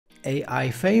AI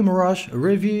FameRush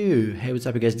review. Hey, what's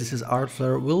up, you guys? This is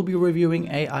Flair. We'll be reviewing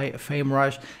AI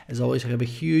FameRush. As always, I have a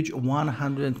huge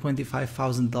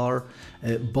 $125,000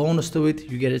 bonus to it.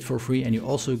 You get it for free, and you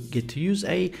also get to use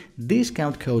a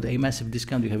discount code, a massive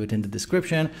discount. You have it in the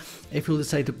description. If you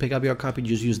decide to pick up your copy,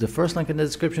 just use the first link in the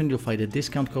description. You'll find a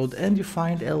discount code, and you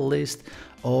find a list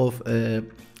of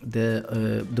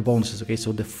the bonuses. Okay,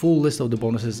 so the full list of the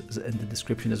bonuses is in the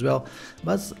description as well.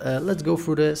 But let's go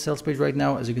through the sales page right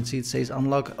now. As you can see, it says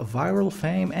unlock viral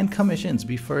fame and commissions.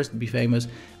 Be first, be famous,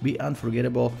 be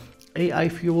unforgettable. AI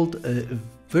fueled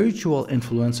virtual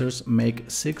influencers make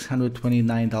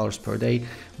 $629 per day.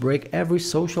 Break every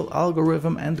social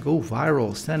algorithm and go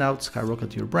viral. Stand out,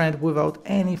 skyrocket your brand without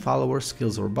any followers,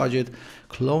 skills, or budget.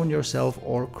 Clone yourself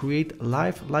or create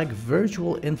life-like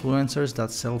virtual influencers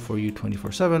that sell for you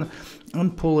 24/7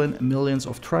 and pull in millions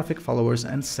of traffic, followers,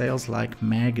 and sales like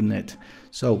magnet.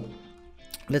 So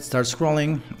let's start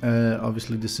scrolling.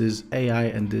 Obviously this is AI,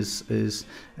 and this is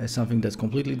something that's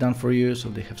completely done for you. So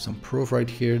they have some proof right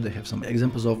here. They have some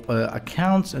examples of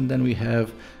accounts, and then we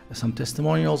have some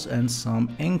testimonials and some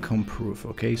income proof.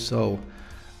 Okay, so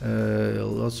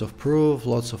lots of proof,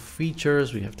 lots of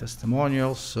features. We have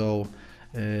testimonials, so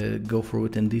go through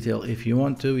it in detail if you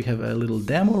want to. We have a little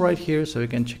demo right here, so you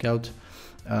can check out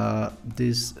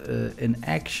this in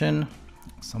action,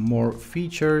 some more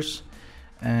features.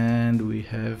 And we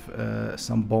have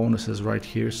some bonuses right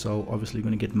here. So obviously you're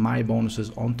going to get my bonuses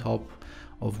on top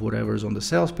of whatever is on the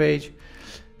sales page.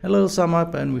 A little sum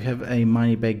up, and we have a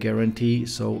money back guarantee,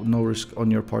 so no risk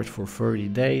on your part for 30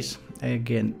 days.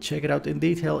 Again, check it out in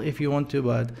detail if you want to,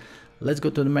 but let's go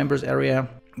to the members area.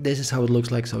 This is how it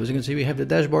looks like. So as you can see, we have the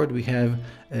dashboard, we have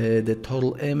the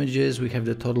total images, we have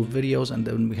the total videos, and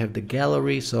then we have the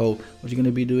gallery. So what you're going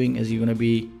to be doing is you're going to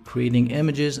be creating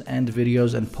images and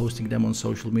videos and posting them on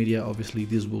social media. Obviously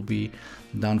this will be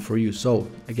done for you. So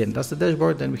again, that's the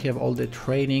dashboard. Then we have all the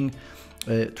training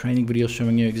videos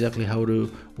showing you exactly how to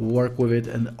work with it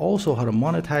and also how to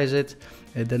monetize it.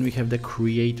 And then we have the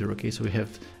creator. Okay, so we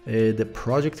have the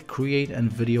project create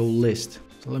and video list.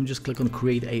 So let me just click on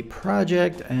create a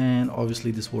project, and obviously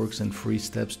this works in 3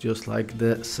 steps, just like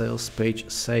the sales page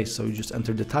says. So you just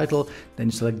enter the title, then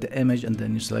you select the image, and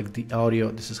then you select the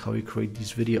audio. This is how you create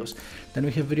these videos. Then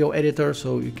we have video editor,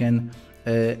 so you can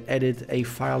edit a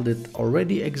file that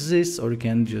already exists, or you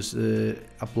can just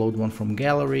upload one from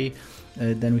gallery.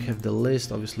 Then we have the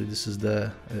list. Obviously this is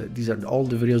these are all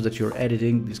the videos that you're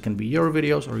editing. These can be your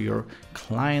videos or your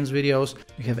client's videos.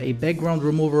 We have a background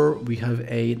remover, we have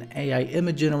an AI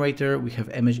image generator, we have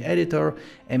image editor,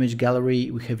 image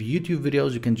gallery, we have YouTube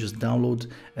videos. You can just download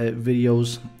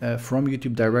videos from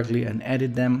YouTube directly and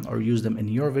edit them or use them in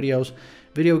your videos.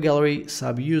 Video gallery,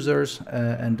 sub users,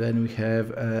 and then we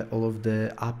have all of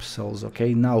the upsells.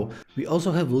 Okay, now we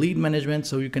also have lead management,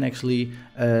 so you can actually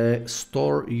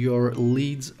store your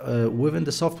leads within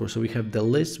the software. So we have the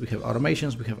list, we have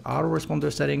automations, we have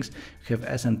autoresponder settings, we have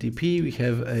SMTP, we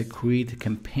have a create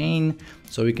campaign,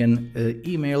 so we can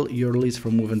email your leads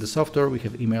from within the software. We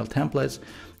have email templates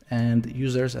and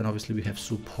users, and obviously we have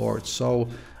support. So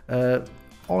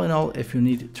all in all, if you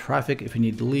need traffic, if you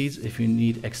need leads, if you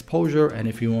need exposure, and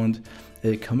if you want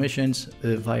commissions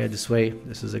via this way,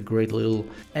 this is a great little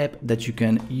app that you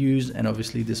can use, and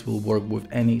obviously this will work with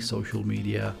any social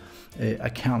media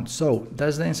account. So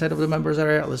that's the inside of the members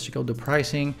area. Let's check out the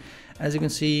pricing. As you can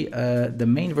see, the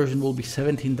main version will be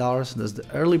 $17. That's the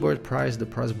early bird price. The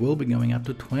price will be going up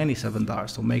to $27.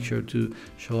 So make sure to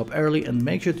show up early and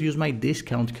make sure to use my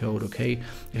discount code. Okay,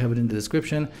 you have it in the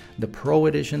description. The Pro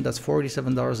Edition, that's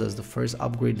 $47. That's the first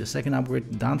upgrade. The second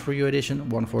upgrade, done for you edition,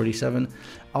 $147.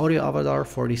 Audio Avatar,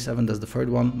 $47. That's the third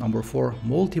one. Number 4,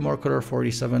 Multi-Marketer,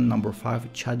 $47. Number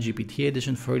 5, ChatGPT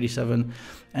Edition, $37.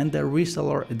 And the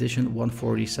Reseller Edition,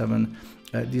 $147.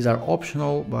 These are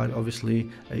optional, but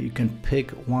obviously you can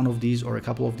pick one of these or a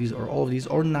couple of these or all of these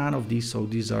or none of these. So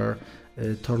these are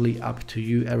totally up to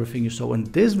you. Everything you saw in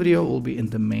this video will be in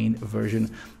the main version.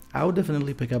 I would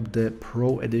definitely pick up the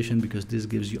Pro Edition because this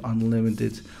gives you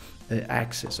unlimited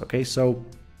access. Okay, so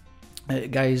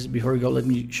guys, before we go, let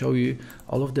me show you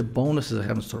all of the bonuses I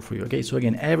have in store for you. Okay, so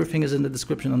again, everything is in the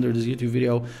description under this YouTube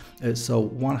video. So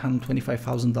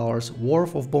 $125,000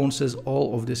 worth of bonuses.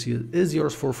 All of this is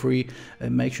yours for free.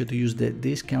 Make sure to use the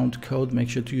discount code. Make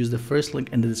sure to use the first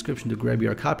link in the description to grab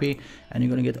your copy, and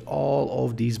you're going to get all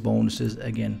of these bonuses.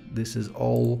 Again, this is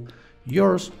all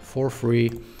yours for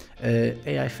free.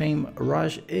 AI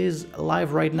FameRush is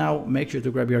live right now. Make sure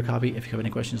to grab your copy. If you have any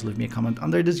questions, leave me a comment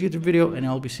under this YouTube video, and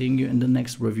I'll be seeing you in the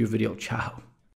next review video. Ciao.